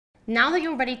Now that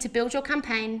you're ready to build your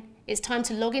campaign, it's time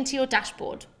to log into your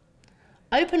dashboard.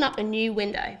 Open up a new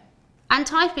window and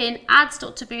type in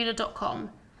ads.taboola.com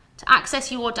to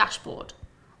access your dashboard,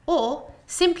 or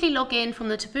simply log in from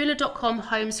the taboola.com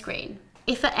home screen.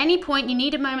 If at any point you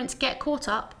need a moment to get caught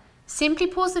up, simply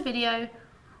pause the video.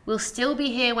 We'll still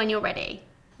be here when you're ready.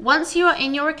 Once you are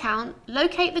in your account,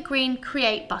 locate the green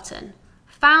Create button,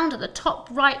 found at the top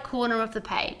right corner of the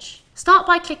page. Start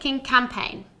by clicking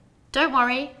Campaign. Don't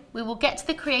worry, we will get to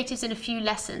the creatives in a few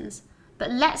lessons, but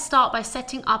let's start by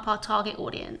setting up our target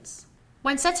audience.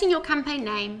 When setting your campaign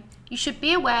name, you should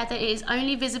be aware that it is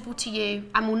only visible to you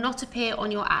and will not appear on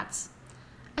your ads.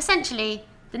 Essentially,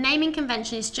 the naming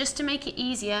convention is just to make it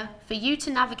easier for you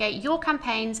to navigate your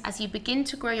campaigns as you begin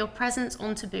to grow your presence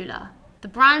on Taboola. The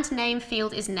brand name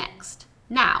field is next.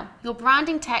 Now, your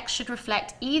branding text should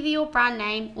reflect either your brand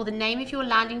name or the name of your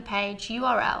landing page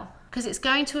URL, because it's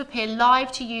going to appear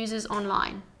live to users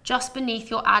online, just beneath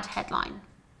your ad headline.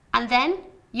 And then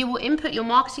you will input your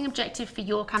marketing objective for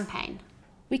your campaign.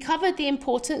 We covered the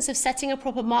importance of setting a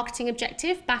proper marketing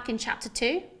objective back in Chapter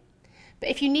 2, but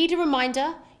if you need a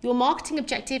reminder, your marketing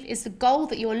objective is the goal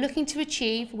that you are looking to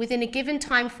achieve within a given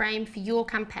time frame for your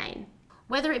campaign.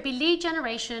 Whether it be lead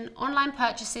generation, online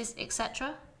purchases,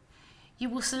 etc., you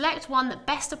will select one that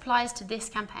best applies to this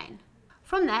campaign.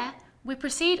 From there, we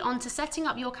proceed on to setting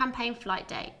up your campaign flight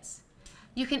dates.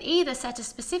 You can either set a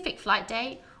specific flight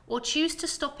date or choose to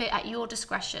stop it at your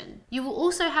discretion. You will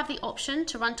also have the option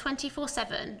to run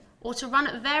 24/7 or to run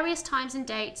at various times and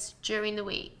dates during the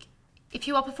week. If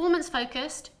you are performance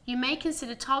focused, you may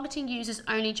consider targeting users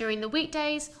only during the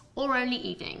weekdays or only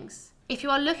evenings. If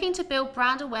you are looking to build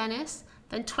brand awareness,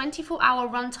 then 24-hour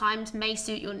run times may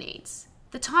suit your needs.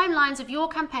 The timelines of your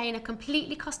campaign are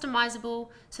completely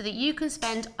customizable so that you can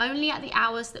spend only at the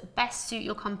hours that best suit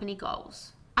your company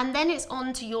goals. And then it's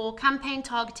on to your campaign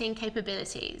targeting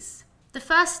capabilities. The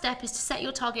first step is to set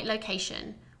your target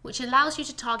location, which allows you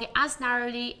to target as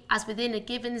narrowly as within a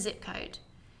given zip code.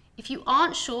 If you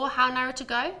aren't sure how narrow to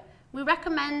go, we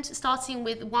recommend starting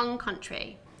with one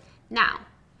country. Now,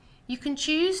 you can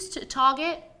choose to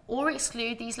target or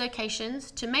exclude these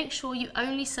locations to make sure you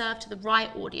only serve to the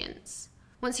right audience.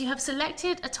 Once you have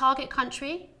selected a target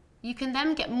country, you can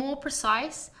then get more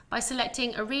precise by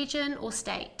selecting a region or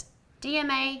state,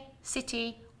 DMA,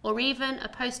 city, or even a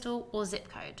postal or zip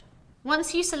code.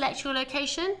 Once you select your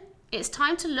location, it's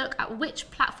time to look at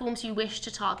which platforms you wish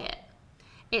to target.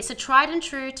 It's a tried and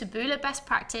true Taboola best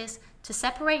practice to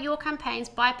separate your campaigns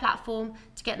by platform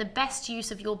to get the best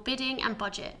use of your bidding and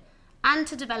budget, and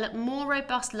to develop more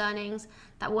robust learnings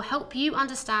that will help you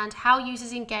understand how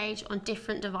users engage on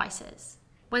different devices.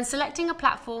 When selecting a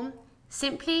platform,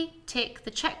 simply tick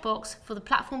the checkbox for the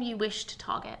platform you wish to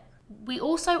target. We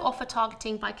also offer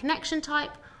targeting by connection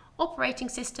type, operating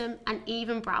system, and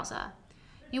even browser.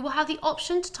 You will have the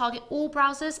option to target all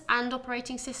browsers and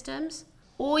operating systems,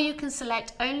 or you can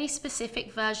select only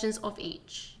specific versions of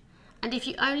each. And if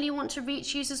you only want to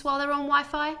reach users while they're on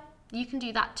Wi-Fi, you can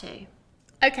do that too.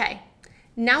 Okay,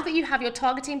 now that you have your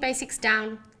targeting basics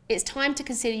down, it's time to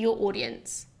consider your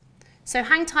audience. So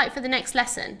hang tight for the next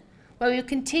lesson, where we will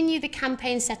continue the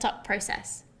campaign setup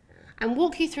process and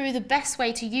walk you through the best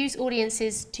way to use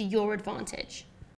audiences to your advantage.